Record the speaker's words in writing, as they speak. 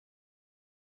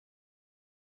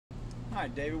Hi,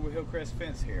 David with Hillcrest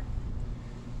Fence here.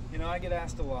 You know, I get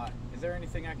asked a lot, is there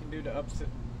anything I can do to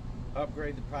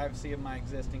upgrade the privacy of my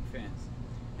existing fence?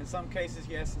 In some cases,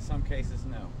 yes. In some cases,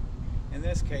 no. In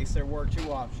this case, there were two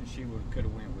options she could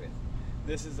have went with.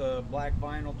 This is a black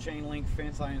vinyl chain link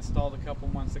fence I installed a couple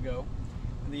months ago.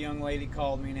 And the young lady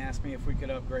called me and asked me if we could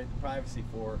upgrade the privacy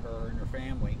for her and her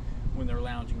family when they're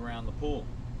lounging around the pool.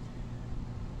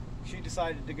 She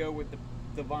decided to go with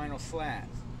the vinyl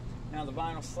slats. Now the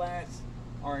vinyl slats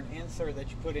are an insert that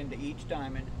you put into each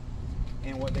diamond,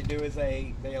 and what they do is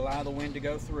they allow the wind to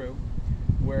go through,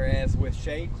 whereas with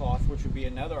shade cloth, which would be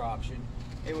another option,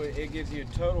 it gives you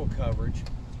total coverage,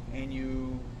 and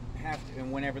you have to,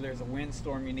 and whenever there's a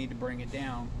windstorm you need to bring it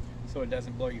down so it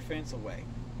doesn't blow your fence away.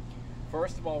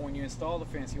 First of all, when you install the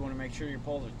fence, you want to make sure your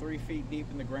poles are 3 feet deep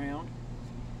in the ground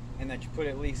and that you put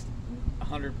at least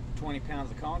 120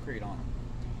 pounds of concrete on them.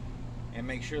 And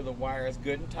make sure the wire is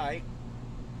good and tight,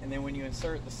 and then when you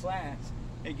insert the slats,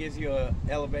 it gives you an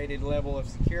elevated level of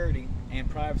security and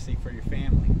privacy for your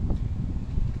family.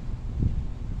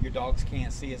 Your dogs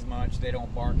can't see as much, they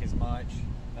don't bark as much.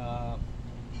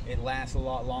 It lasts a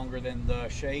lot longer than the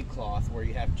shade cloth, where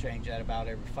you have to change that about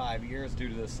every 5 years due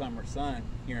to the summer sun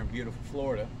here in beautiful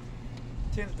Florida.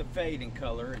 It tends to fade in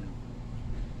color and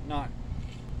not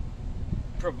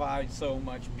provide so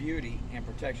much beauty and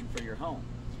protection for your home.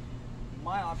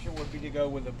 My option would be to go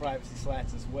with the privacy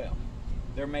slats as well.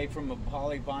 They're made from a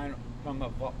polyvinyl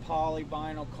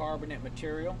carbonate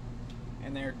material,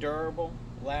 and they're durable,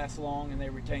 last long, and they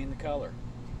retain the color.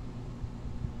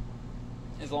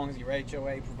 As long as your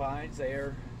HOA provides,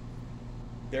 they're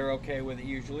okay with it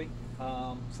usually.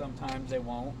 Sometimes they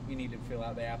won't. You need to fill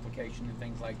out the application and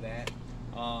things like that.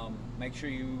 Make sure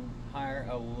you hire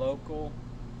a local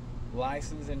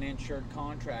licensed and insured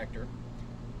contractor.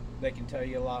 They can tell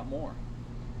you a lot more.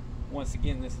 Once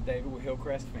again, this is David with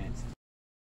Hillcrest Fence.